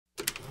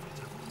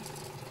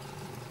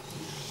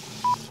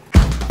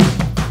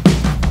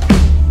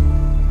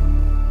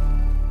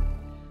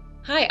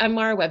Hi, I'm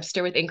Mara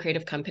Webster with In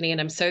Creative Company, and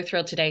I'm so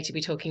thrilled today to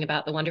be talking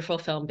about the wonderful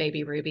film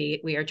Baby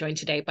Ruby. We are joined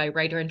today by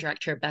writer and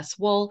director Bess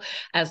Wohl,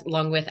 as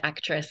along with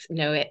actress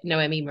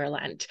Noémie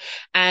Merlant.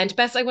 And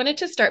Bess, I wanted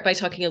to start by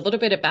talking a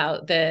little bit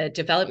about the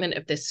development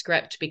of this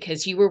script,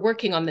 because you were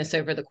working on this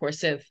over the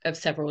course of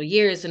several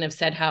years and have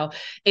said how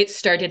it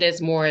started as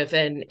more of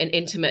an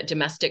intimate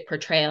domestic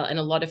portrayal, and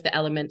a lot of the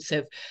elements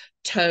of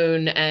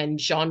tone and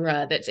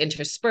genre that's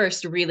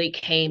interspersed really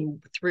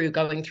came through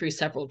going through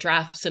several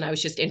drafts. And I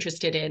was just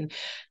interested in,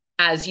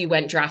 as you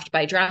went draft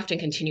by draft and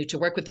continued to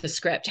work with the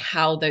script,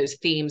 how those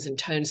themes and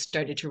tones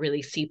started to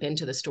really seep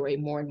into the story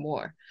more and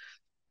more.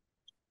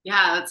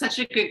 Yeah, that's such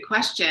a good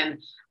question.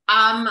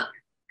 I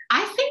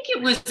think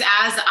it was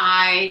as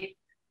I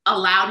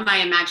allowed my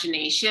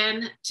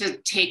imagination to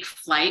take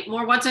flight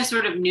more, once I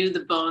sort of knew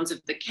the bones of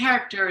the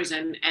characters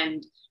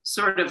and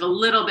sort of a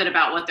little bit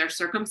about what their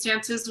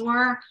circumstances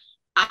were.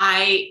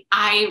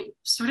 I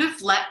sort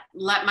of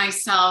let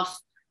myself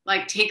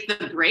like take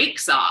the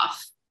brakes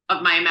off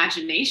of my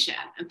imagination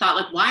and thought,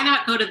 like, why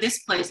not go to this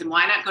place and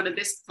why not go to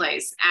this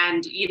place?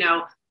 And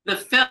the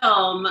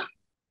film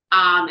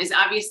is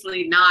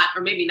obviously not,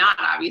 or maybe not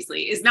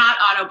obviously, is not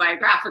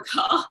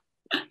autobiographical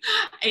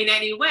in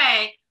any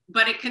way,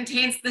 but it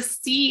contains the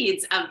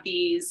seeds of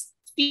these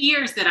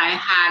fears that I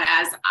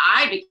had as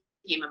I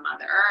became a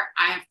mother.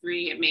 I have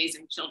three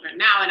amazing children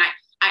now, and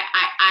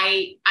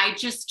I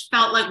just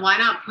felt like, why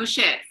not push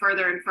it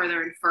further and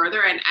further and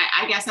further? And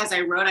I guess as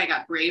I wrote, I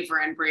got braver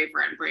and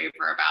braver and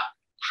braver about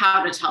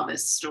how to tell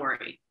this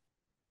story.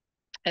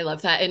 I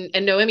love that. And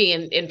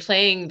Noémie, in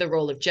playing the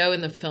role of Jo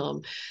in the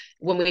film,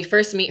 when we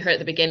first meet her at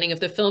the beginning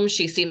of the film,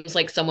 she seems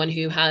like someone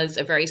who has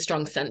a very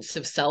strong sense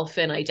of self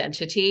and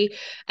identity.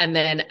 And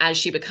then as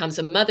she becomes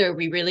a mother,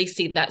 we really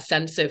see that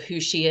sense of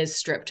who she is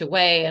stripped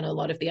away. And a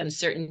lot of the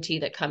uncertainty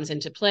that comes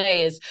into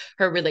play is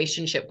her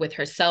relationship with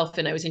herself.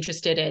 And I was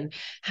interested in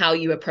how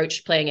you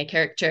approached playing a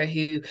character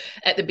who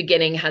at the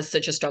beginning has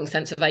such a strong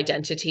sense of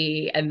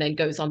identity and then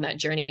goes on that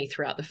journey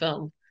throughout the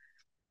film.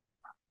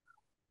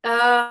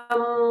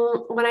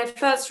 When I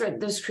first read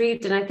the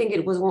script, and I think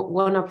it was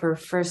one of our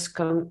first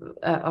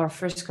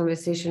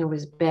conversation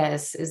with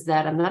Bess, is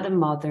that I'm not a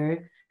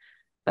mother,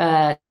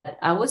 but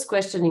I was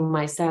questioning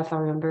myself. I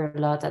remember a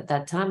lot at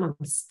that time. I'm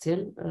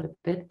still a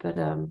bit, but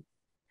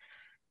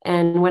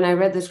and when I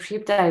read the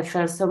script, I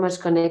felt so much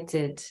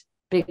connected,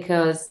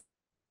 because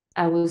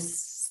I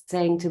was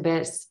saying to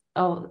Bess,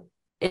 "Oh,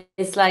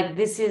 it's like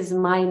this is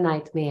my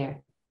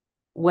nightmare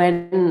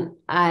when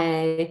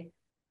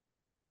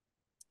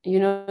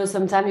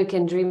sometimes you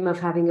can dream of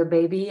having a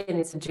baby and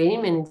it's a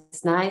dream and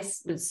it's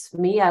nice. But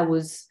me, I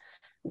was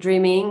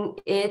dreaming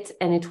it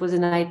and it was a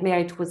nightmare.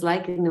 It was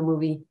like in a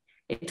movie.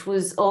 It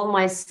was all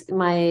my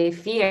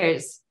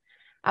fears.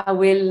 I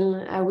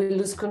will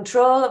lose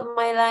control of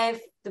my life.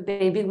 The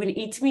baby will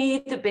eat me.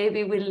 The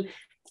baby will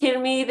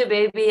kill me. The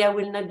baby, I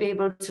will not be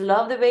able to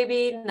love the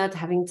baby, not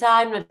having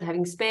time, not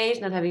having space,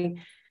 not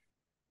having..."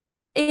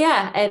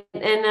 Yeah,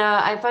 and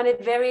I find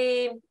it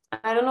very,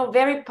 I don't know,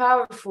 very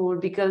powerful,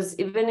 because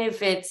even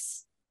if it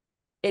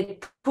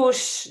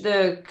push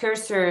the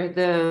cursor,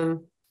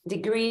 the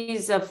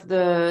degrees of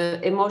the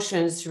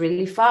emotions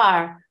really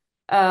far,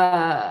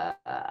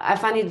 I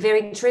find it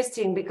very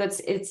interesting,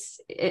 because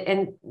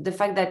and the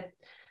fact that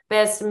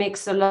Bess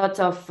makes a lot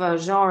of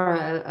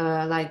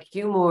genre, like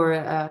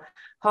humor,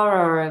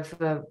 horror,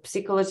 of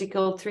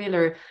psychological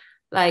thriller,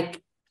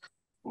 like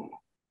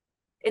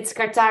it's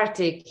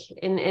cathartic,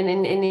 and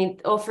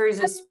it offers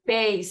a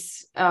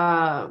space,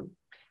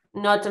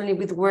 not only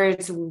with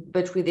words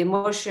but with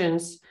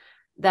emotions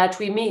that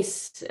we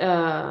miss.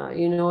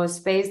 A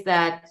space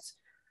that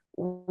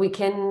we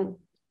can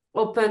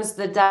opens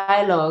the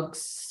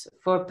dialogues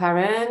for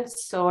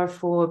parents or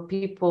for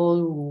people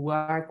who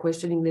are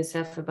questioning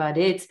themselves about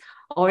it,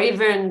 or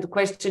even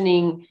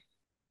questioning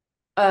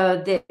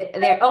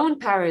their own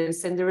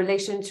parents and the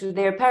relation to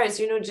their parents.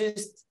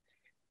 Just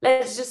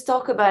let's just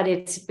talk about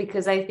it,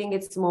 because I think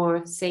it's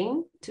more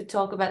sane to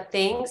talk about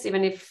things,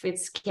 even if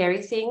it's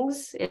scary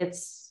things.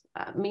 It's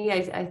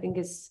I think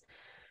it's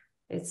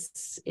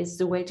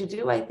the way to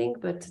do, I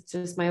think, but it's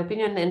just my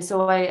opinion. And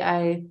so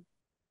I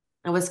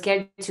was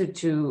scared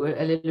to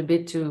a little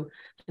bit to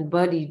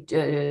embody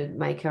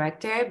my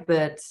character,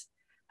 but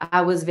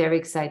I was very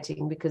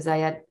exciting, because I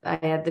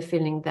had the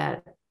feeling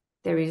that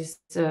there is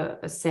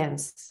a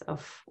sense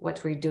of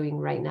what we're doing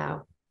right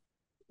now.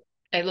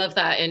 I love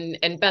that.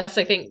 And Bess,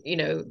 I think,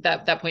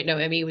 that point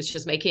Noémie was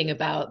just making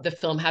about the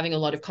film having a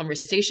lot of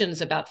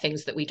conversations about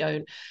things that we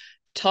don't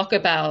talk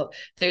about.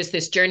 There's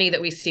this journey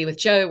that we see with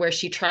Jo where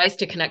she tries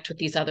to connect with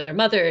these other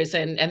mothers,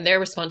 and their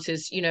response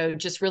is,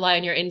 just rely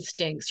on your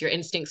instincts. Your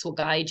instincts will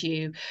guide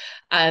you.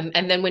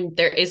 And then when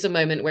there is a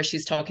moment where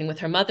she's talking with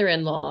her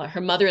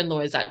mother-in-law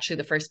is actually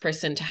the first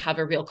person to have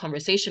a real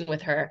conversation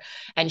with her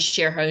and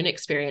share her own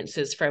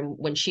experiences from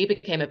when she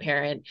became a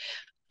parent.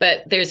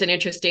 But there's an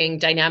interesting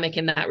dynamic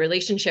in that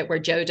relationship where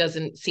Jo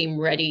doesn't seem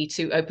ready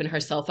to open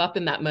herself up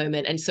in that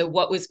moment. And so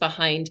what was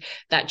behind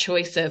that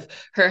choice of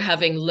her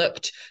having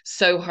looked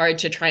so hard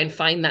to try and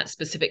find that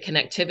specific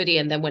connectivity,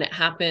 and then when it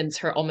happens,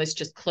 her almost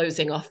just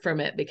closing off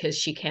from it because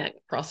she can't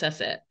process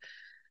it?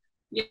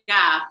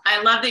 Yeah,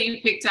 I love that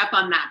you picked up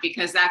on that,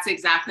 because that's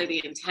exactly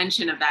the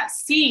intention of that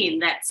scene,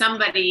 that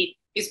somebody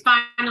is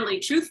finally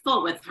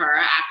truthful with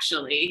her,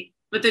 actually,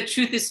 but the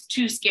truth is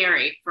too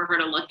scary for her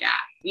to look at,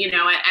 and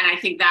I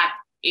think that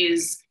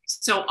is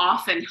so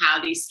often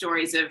how these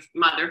stories of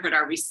motherhood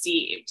are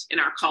received in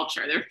our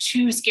culture. They're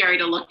too scary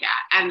to look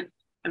at. And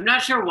I'm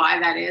not sure why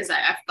that is.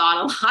 I've thought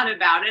a lot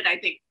about it. I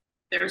think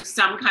there's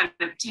some kind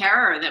of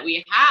terror that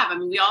we have. I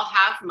mean, we all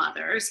have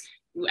mothers,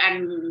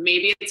 and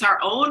maybe it's our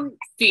own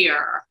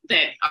fear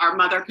that our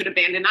mother could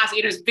abandon us.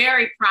 It is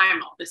very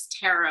primal, this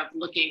terror of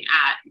looking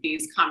at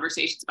these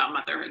conversations about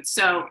motherhood.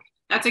 So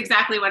that's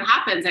exactly what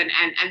happens. And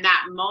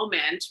that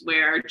moment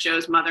where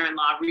Jo's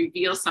mother-in-law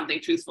reveals something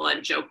truthful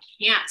and Jo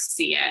can't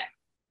see it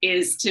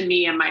is, to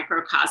me, a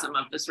microcosm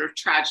of the sort of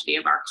tragedy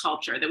of our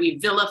culture, that we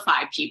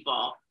vilify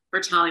people for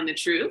telling the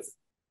truth.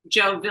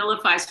 Jo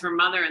vilifies her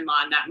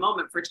mother-in-law in that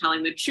moment for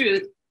telling the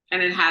truth,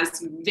 and it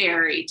has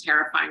very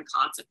terrifying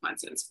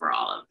consequences for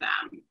all of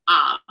them.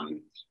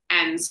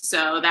 And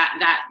so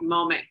that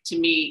moment, to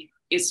me,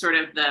 is sort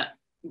of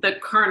the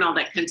kernel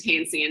that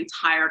contains the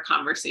entire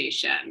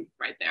conversation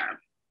right there.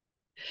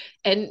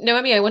 And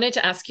Noémie, I wanted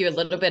to ask you a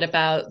little bit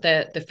about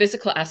the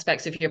physical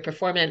aspects of your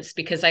performance,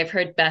 because I've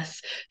heard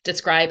Bess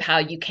describe how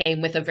you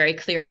came with a very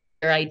clear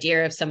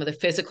idea of some of the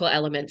physical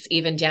elements,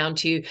 even down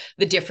to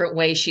the different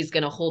ways she's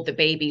going to hold the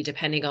baby,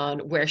 depending on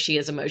where she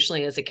is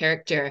emotionally as a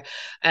character.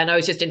 And I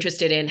was just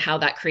interested in how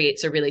that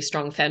creates a really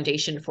strong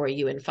foundation for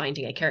you in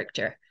finding a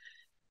character.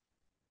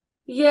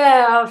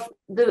 Yeah,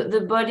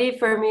 the body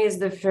for me is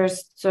the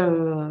first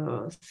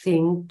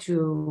thing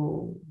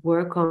to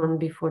work on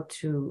before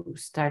to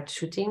start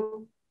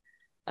shooting,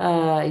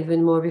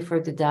 even more before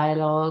the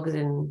dialogues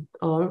and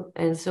all.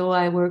 And so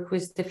I work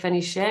with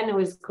Stephanie Chen, who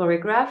is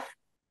choreograph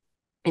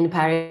in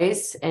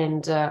Paris,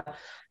 and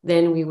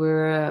then we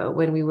were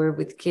when we were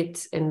with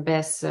Kit and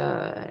Bess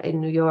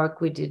in New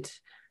York, we did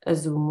a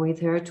Zoom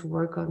with her to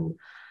work on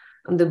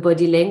the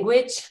body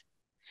language.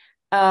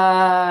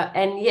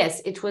 And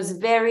yes, it was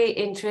very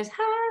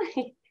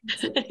interesting.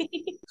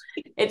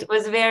 It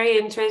was very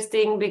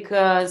interesting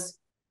because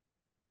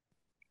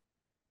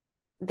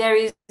there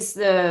is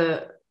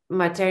the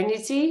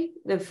maternity,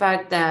 the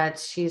fact that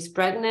she's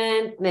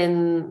pregnant,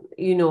 then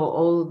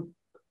all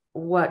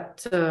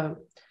what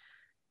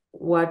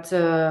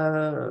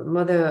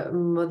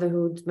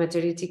motherhood,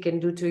 maternity can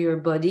do to your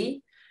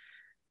body,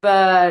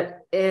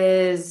 but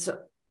is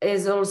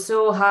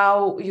also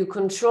how you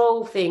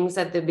control things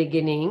at the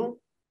beginning,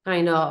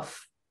 kind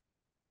of,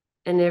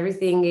 and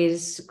everything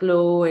is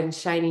glow and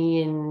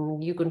shiny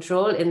and you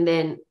control, and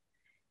then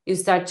you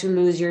start to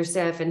lose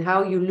yourself, and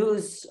how you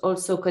lose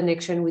also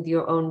connection with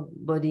your own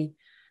body,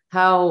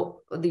 how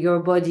your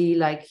body,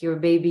 like your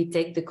baby,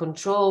 take the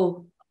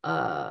control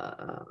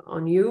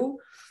on you.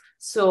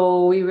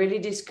 So we really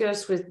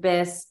discussed with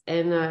Bess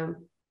and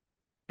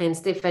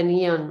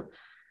Stephanie on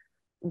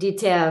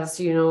details,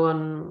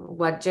 on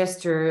what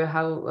gesture,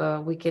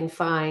 how we can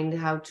find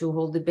how to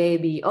hold the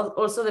baby.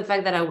 Also the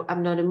fact that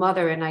I'm not a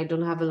mother, and I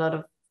don't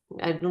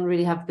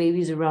really have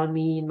babies around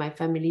me in my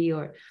family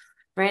or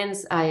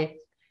friends. I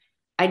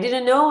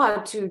didn't know how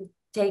to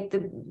take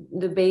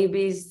the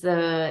babies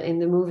in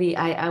the movie.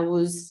 I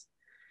was,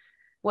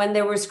 when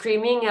they were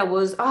screaming,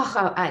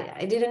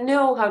 I didn't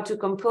know how to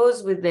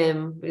compose with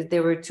them.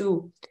 There were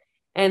two,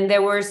 and they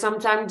were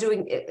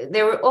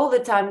all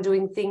the time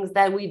doing things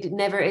that we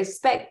never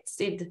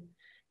expected,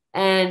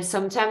 and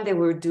sometimes they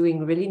were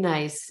doing really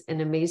nice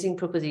and amazing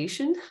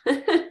proposition,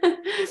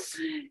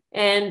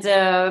 and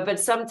but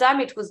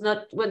sometimes it was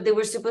not what they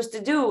were supposed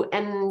to do,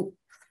 and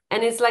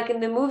it's like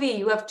in the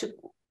movie,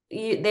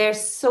 they're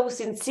so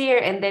sincere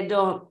and they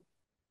don't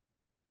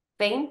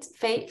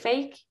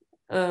fake.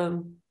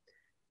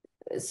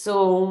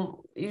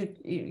 So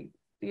you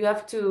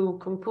have to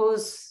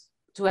compose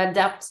to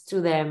adapt to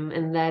them,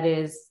 and that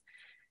is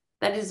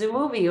a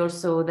movie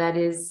also. That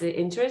is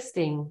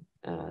interesting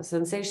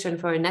sensation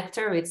for an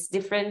actor. It's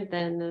different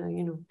than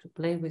to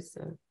play with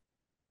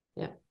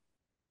yeah.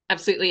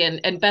 Absolutely.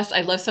 And Bess,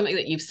 I love something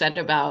that you've said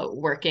about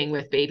working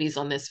with babies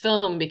on this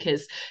film,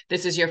 because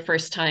this is your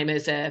first time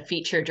as a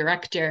feature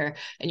director,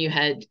 and you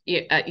had,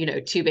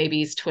 two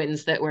babies,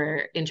 twins that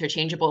were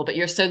interchangeable, but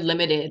you're so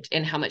limited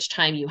in how much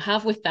time you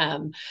have with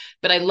them.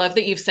 But I love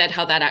that you've said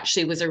how that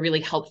actually was a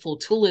really helpful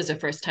tool as a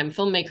first-time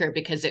filmmaker,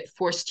 because it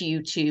forced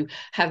you to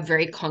have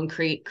very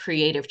concrete,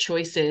 creative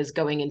choices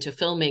going into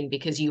filming,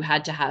 because you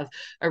had to have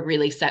a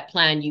really set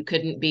plan. You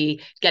couldn't be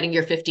getting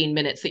your 15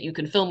 minutes that you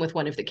can film with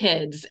one of the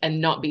kids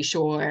and not be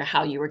sure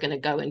how you were going to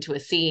go into a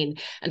scene.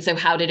 And so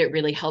how did it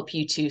really help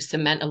you to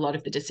cement a lot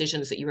of the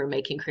decisions that you were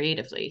making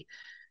creatively?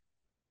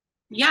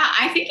 Yeah,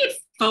 I think it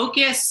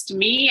focused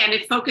me, and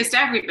it focused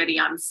everybody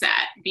on set,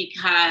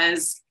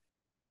 because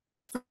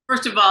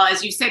first of all,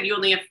 as you said, you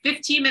only have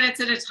 15 minutes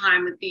at a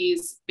time with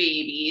these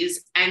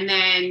babies. And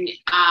then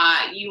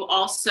you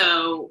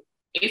also,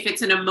 if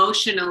it's an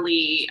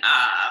emotionally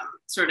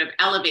sort of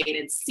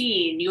elevated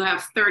scene, you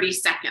have 30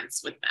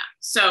 seconds with them.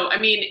 So, I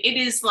mean, it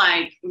is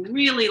like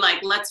really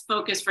like, let's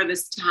focus for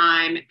this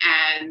time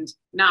and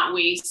not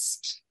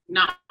waste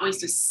a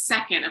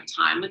second of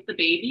time with the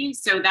baby.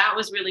 So that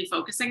was really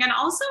focusing. And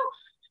also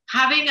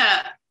having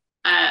a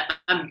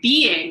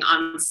being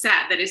on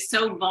set that is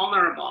so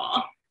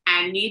vulnerable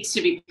and needs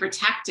to be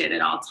protected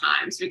at all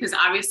times, because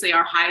obviously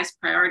our highest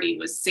priority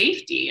was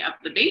safety of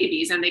the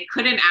babies, and they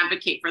couldn't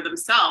advocate for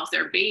themselves,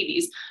 their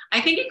babies.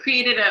 I think it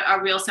created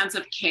a real sense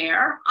of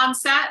care on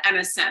set, and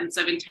a sense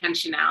of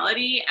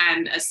intentionality,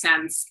 and a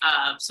sense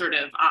of sort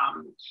of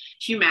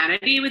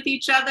humanity with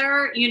each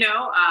other, you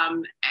know,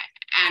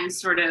 and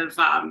sort of,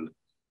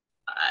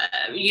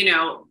 you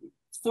know,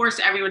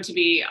 forced everyone to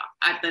be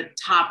at the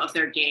top of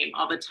their game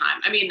all the time.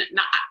 I mean,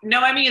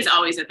 Noémie is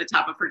always at the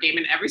top of her game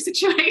in every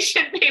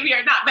situation, maybe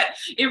or not, but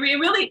it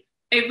really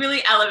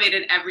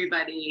elevated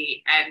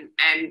everybody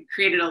and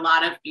created a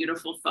lot of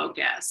beautiful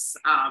focus.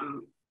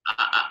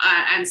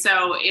 And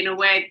so in a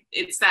way,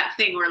 it's that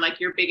thing where like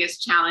your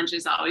biggest challenge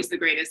is always the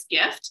greatest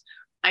gift.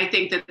 I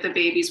think that the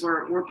babies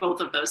were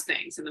both of those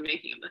things in the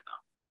making of the film.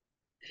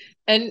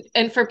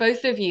 And for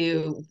both of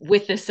you,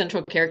 with this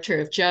central character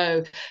of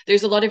Jo,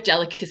 there's a lot of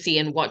delicacy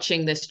in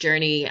watching this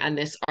journey and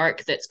this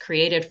arc that's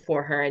created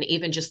for her, and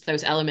even just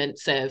those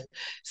elements of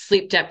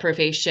sleep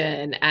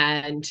deprivation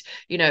and,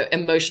 you know,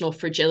 emotional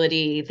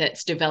fragility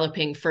that's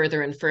developing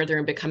further and further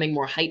and becoming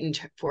more heightened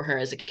for her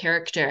as a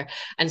character.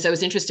 And so I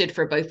was interested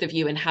for both of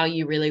you in how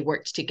you really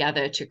worked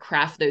together to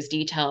craft those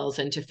details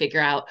and to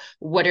figure out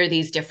what are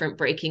these different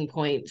breaking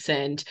points.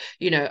 And,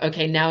 you know,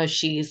 okay, now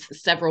she's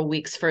several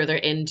weeks further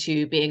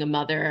into being a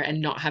mother and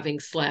not having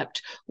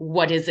slept,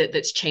 what is it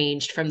that's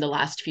changed from the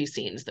last few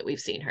scenes that we've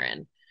seen her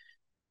in?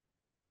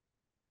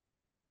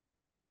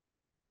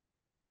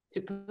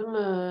 Je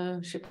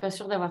suis pas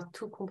sûre d'avoir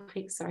tout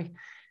compris, sorry.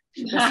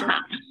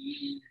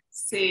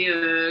 C'est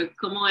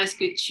comment est-ce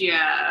que tu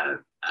as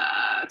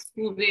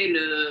trouvé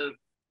le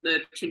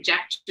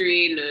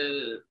trajectory,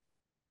 le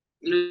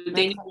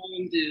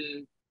dénouement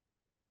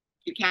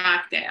du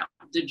caractère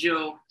de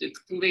Jo, de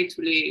trouver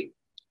tous les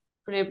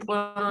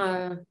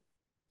points.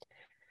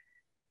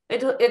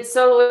 It's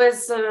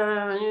always,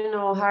 you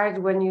know, hard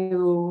when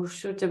you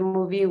shoot a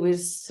movie with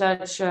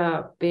such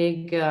a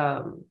big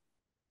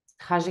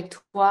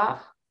trajectoire.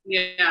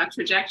 Yeah,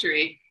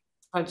 trajectory,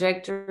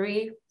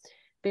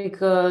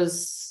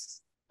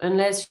 because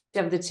unless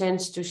you have the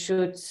chance to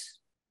shoot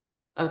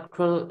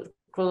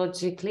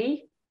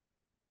chronologically.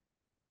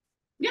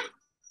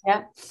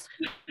 Yeah.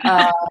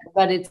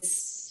 But it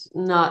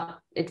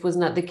was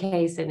not the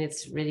case, and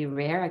it's really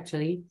rare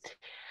actually.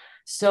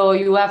 So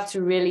you have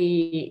to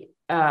really,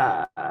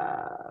 I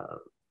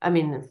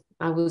mean,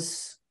 I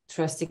was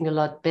trusting a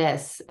lot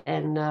Bess,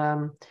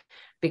 and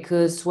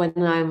because when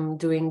I'm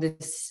doing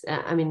this,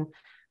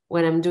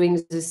 when I'm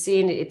doing the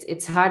scene,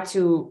 it's hard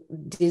to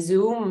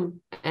dezoom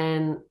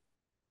and,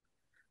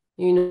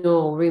 you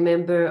know,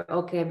 remember,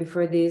 okay,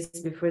 before this,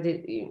 before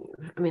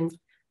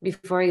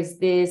it's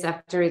this,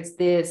 after it's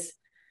this.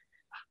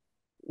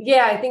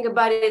 Yeah, I think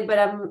about it, but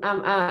I'm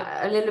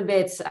a little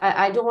bit,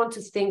 I don't want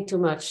to think too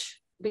much,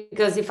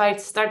 because if I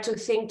start to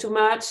think too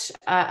much,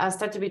 I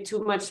start to be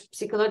too much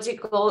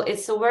psychological.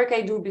 It's the work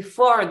I do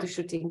before the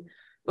shooting,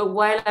 but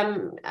while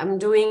I'm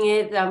doing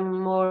it,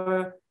 I'm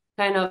more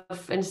kind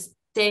of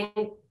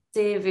instinctive,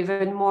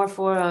 even more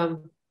for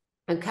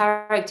a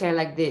character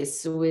like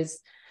this, with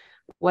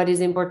what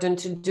is important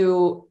to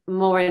do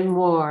more and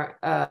more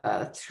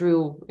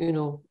through, you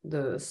know,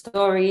 the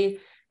story,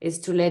 is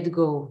to let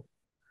go.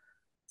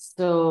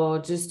 So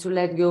just to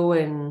let go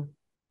and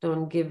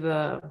don't give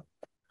a...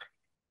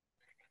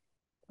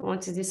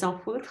 Comment tu dis, s'en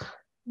foutre?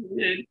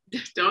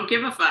 Don't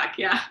give a fuck,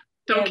 yeah.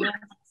 Don't care.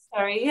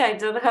 Sorry, I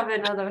don't have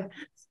another.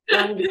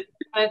 Don't give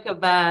a fuck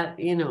about,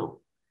 you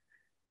know,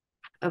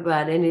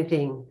 about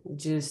anything.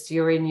 Just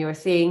you're in your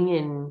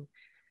thing,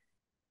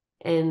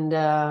 and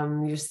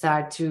you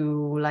start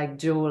to, like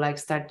Jo, like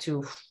start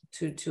to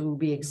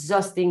be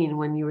exhausting, and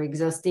when you're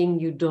exhausting,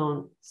 you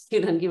don't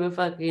give a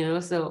fuck, you know.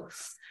 So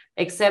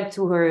except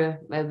to her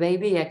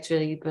baby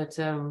actually, but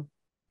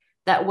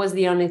that was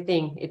the only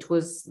thing. It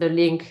was the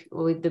link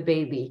with the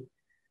baby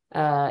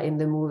in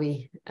the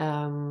movie.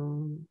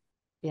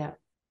 Yeah.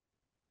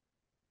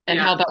 And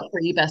how about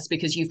for you, Bess?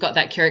 Because you've got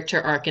that character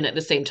arc, and at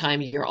the same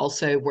time, you're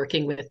also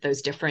working with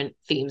those different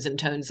themes and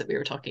tones that we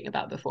were talking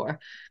about before.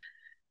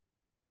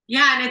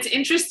 Yeah, and it's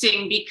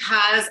interesting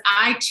because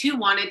I too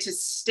wanted to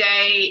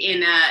stay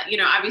in a, you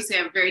know, obviously I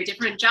have a very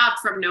different job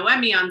from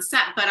Noémie on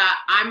set, but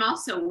I'm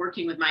also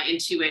working with my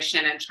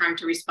intuition and trying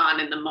to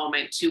respond in the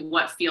moment to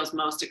what feels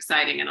most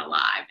exciting and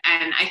alive.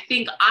 And I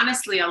think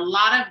honestly, a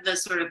lot of the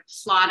sort of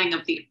plotting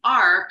of the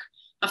arc,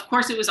 of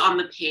course it was on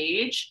the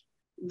page,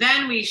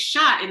 then we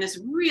shot in this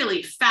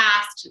really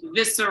fast,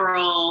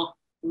 visceral,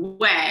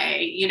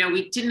 way. You know,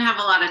 we didn't have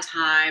a lot of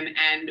time,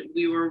 and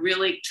we were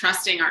really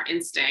trusting our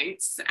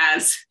instincts,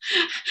 as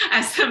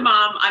the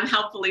mom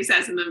unhelpfully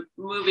says in the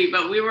movie,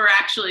 but we were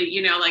actually,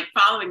 you know, like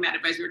following that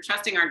advice. We were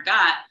trusting our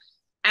gut.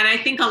 And I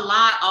think a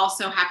lot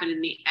also happened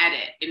in the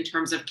edit in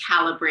terms of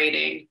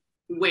calibrating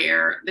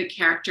where the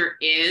character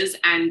is.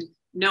 And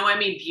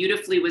Noémie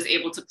beautifully was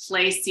able to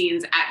play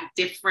scenes at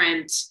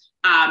different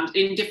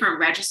in different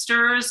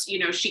registers. You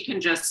know, she can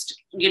just,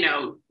 you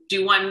know,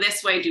 do one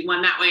this way, do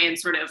one that way, and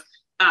sort of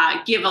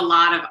give a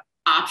lot of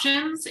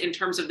options in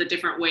terms of the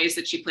different ways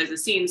that she plays the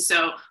scene.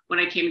 So when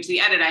I came into the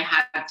edit, I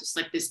had just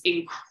like this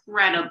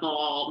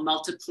incredible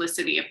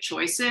multiplicity of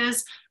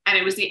choices. And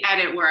it was the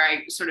edit where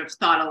I sort of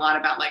thought a lot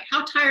about like,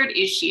 how tired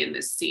is she in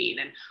this scene?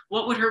 And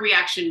what would her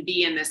reaction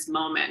be in this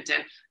moment?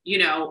 And, you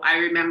know, I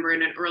remember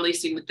in an early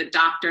scene with the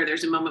doctor,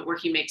 there's a moment where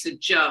he makes a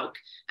joke.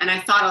 And I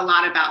thought a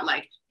lot about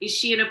like, is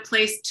she in a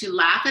place to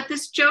laugh at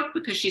this joke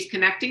because she's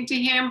connecting to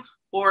him?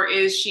 Or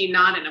is she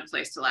not in a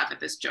place to laugh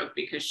at this joke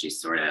because she's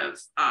sort of,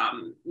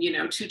 you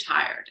know, too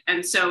tired?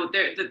 And so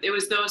there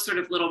was those sort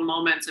of little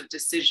moments of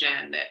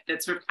decision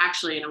that sort of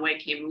actually in a way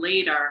came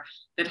later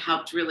that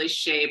helped really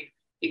shape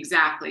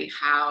exactly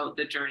how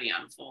the journey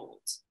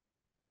unfolds.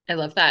 I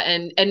love that.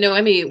 And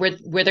Noémie,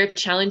 were there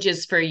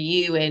challenges for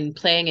you in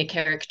playing a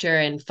character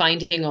and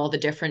finding all the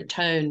different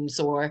tones,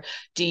 or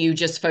do you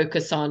just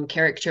focus on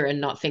character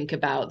and not think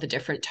about the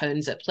different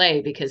tones at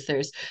play? Because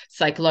there's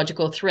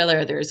psychological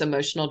thriller, there's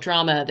emotional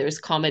drama, there's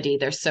comedy,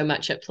 there's so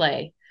much at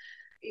play.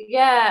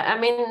 Yeah, I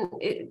mean,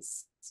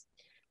 it's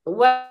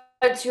what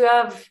you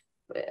have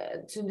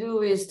to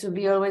do is to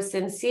be always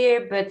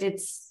sincere, but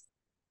it's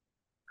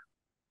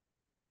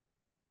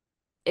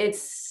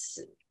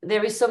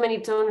there is so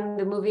many tones in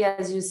the movie,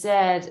 as you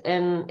said,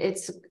 and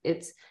it's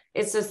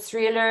a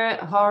thriller,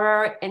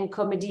 horror, and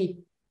comedy.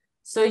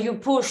 So you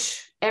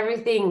push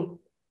everything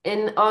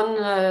in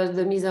on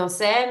the mise en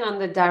scène, on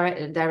the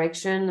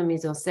direction, the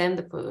mise en scène,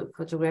 the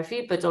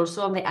photography, but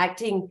also on the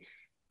acting.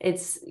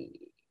 It's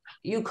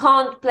you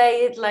can't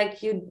play it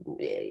like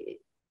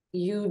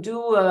you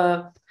do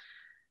a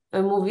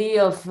movie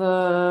of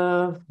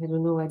I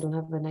don't know, I don't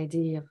have an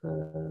idea of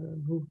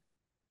who,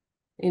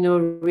 you know,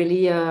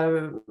 really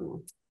a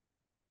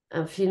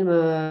film,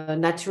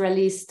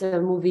 naturalist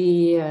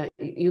movie.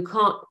 You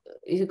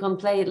can't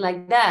play it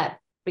like that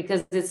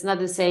because it's not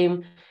the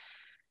same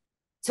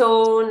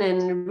tone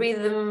and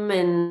rhythm.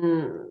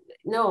 And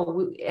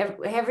no,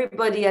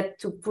 everybody had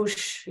to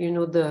push, you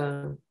know,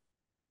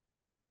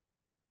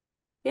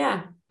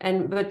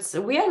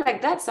 but we are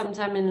like that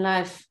sometime in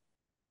life.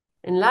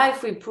 In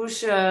life we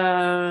push,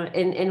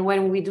 and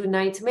when we do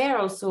Nightmare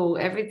also,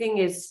 everything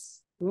is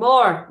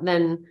more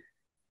than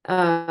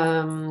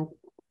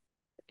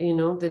you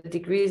know, the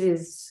degrees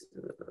is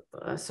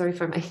sorry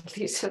for my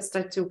English, just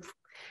to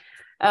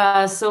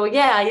so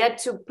yeah, I had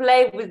to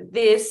play with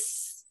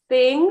these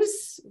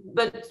things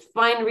but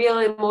find real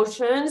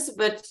emotions,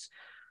 but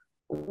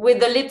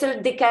with a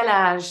little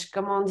décalage.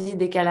 Comment on dit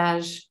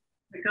décalage?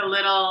 Like a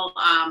little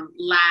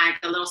lag,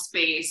 a little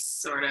space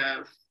sort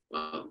of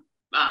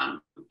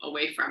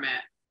away from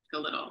it, a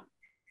little.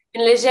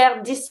 Une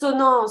légère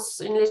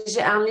dissonance, un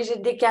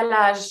léger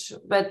décalage,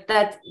 but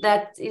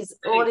that is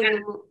all in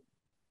the...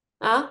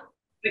 Huh?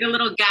 Like a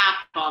little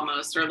gap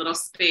almost, or a little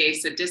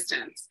space, a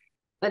distance.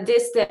 A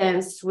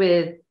distance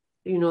with,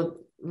 you know,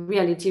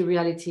 reality,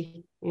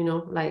 you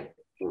know, like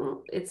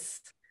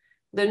it's,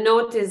 the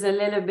note is a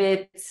little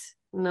bit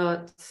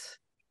not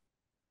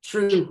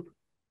true,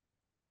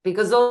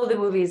 because all the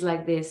movies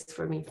like this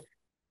for me.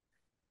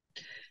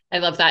 I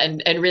love that,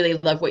 and really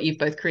love what you've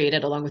both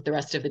created along with the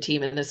rest of the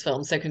team in this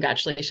film. So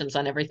congratulations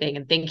on everything.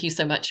 And thank you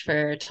so much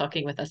for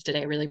talking with us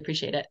today. I really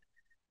appreciate it.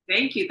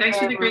 Thank you. Thanks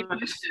for the great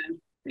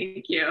question.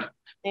 Thank you.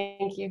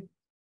 Thank you.